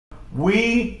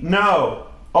We know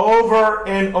over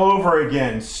and over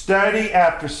again, study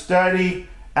after study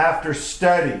after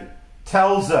study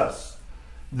tells us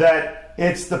that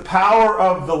it's the power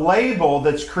of the label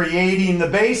that's creating the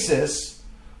basis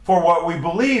for what we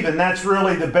believe. And that's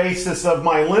really the basis of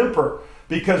my limper,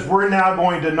 because we're now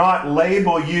going to not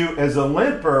label you as a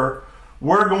limper.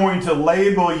 We're going to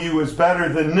label you as better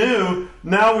than new.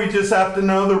 Now we just have to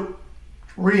know the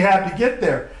rehab to get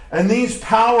there. And these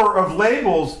power of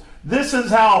labels, this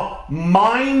is how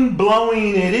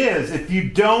mind-blowing it is. If you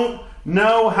don't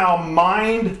know how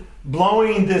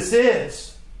mind-blowing this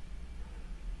is,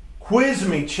 quiz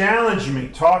me, challenge me,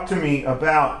 talk to me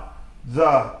about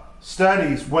the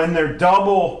studies when they're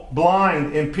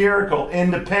double-blind, empirical,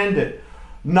 independent.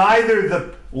 Neither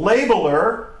the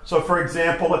labeler, so for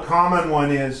example, a common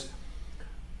one is,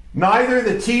 neither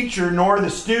the teacher nor the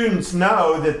students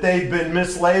know that they've been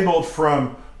mislabeled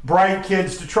from bright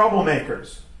kids to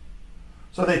troublemakers.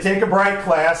 So they take a bright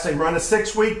class, they run a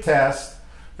 6-week test,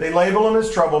 they label them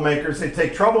as troublemakers, they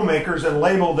take troublemakers and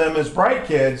label them as bright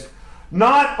kids.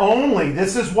 Not only,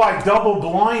 this is why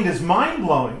double-blind is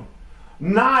mind-blowing,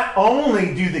 not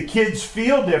only do the kids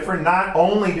feel different, not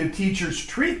only do teachers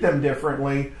treat them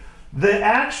differently, the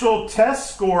actual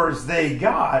test scores they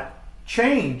got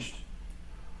changed.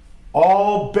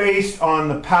 All based on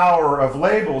the power of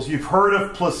labels. You've heard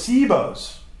of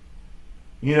placebos.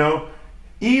 You know,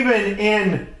 even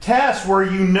in tests where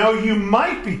you know you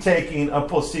might be taking a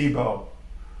placebo,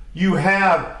 you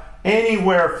have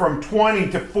anywhere from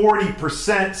 20 to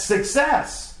 40%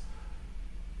 success.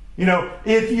 You know,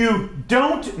 if you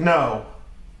don't know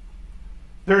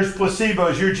there's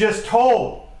placebos, you're just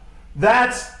told,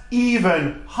 that's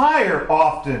even higher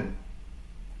often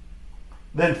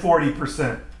than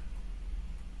 40%.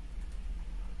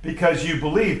 Because you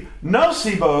believe.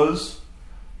 Nocebos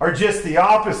are just the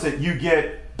opposite. You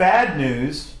get bad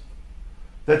news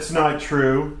that's not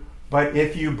true, but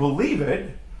if you believe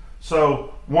it.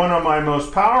 So one of my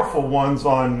most powerful ones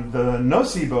on the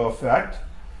nocebo effect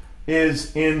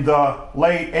is in the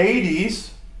late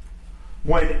 80s,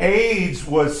 when AIDS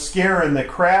was scaring the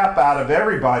crap out of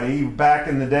everybody. Back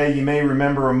in the day, you may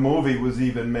remember a movie was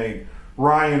even made.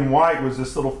 Ryan White was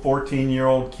this little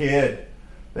 14-year-old kid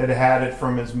that had it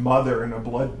from his mother in a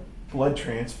blood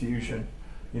transfusion.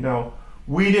 You know,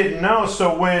 we didn't know.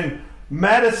 So when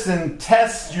medicine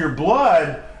tests your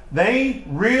blood, they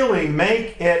really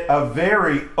make it a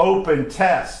very open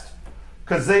test,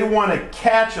 because they want to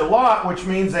catch a lot, which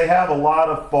means they have a lot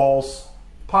of false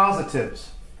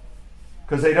positives,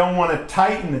 because they don't want to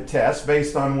tighten the test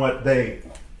based on what they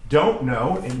don't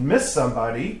know and miss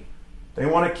somebody. They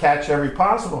want to catch every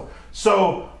possible.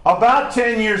 So about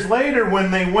 10 years later,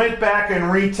 when they went back and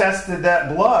retested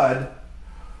that blood,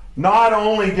 not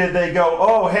only did they go,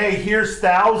 oh, hey, here's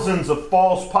thousands of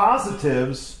false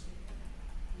positives,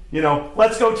 you know,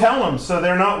 let's go tell them so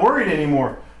they're not worried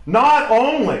anymore. Not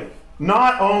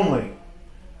only,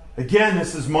 again,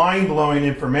 this is mind-blowing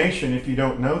information if you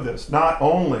don't know this, not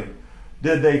only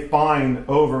did they find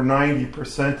over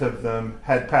 90% of them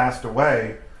had passed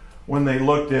away, when they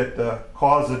looked at the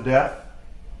cause of death,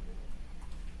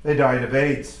 they died of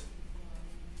AIDS.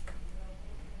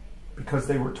 Because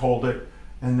they were told it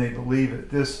and they believe it.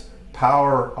 This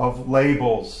power of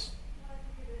labels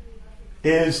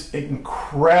is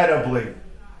incredibly,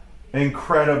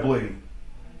 incredibly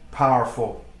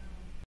powerful.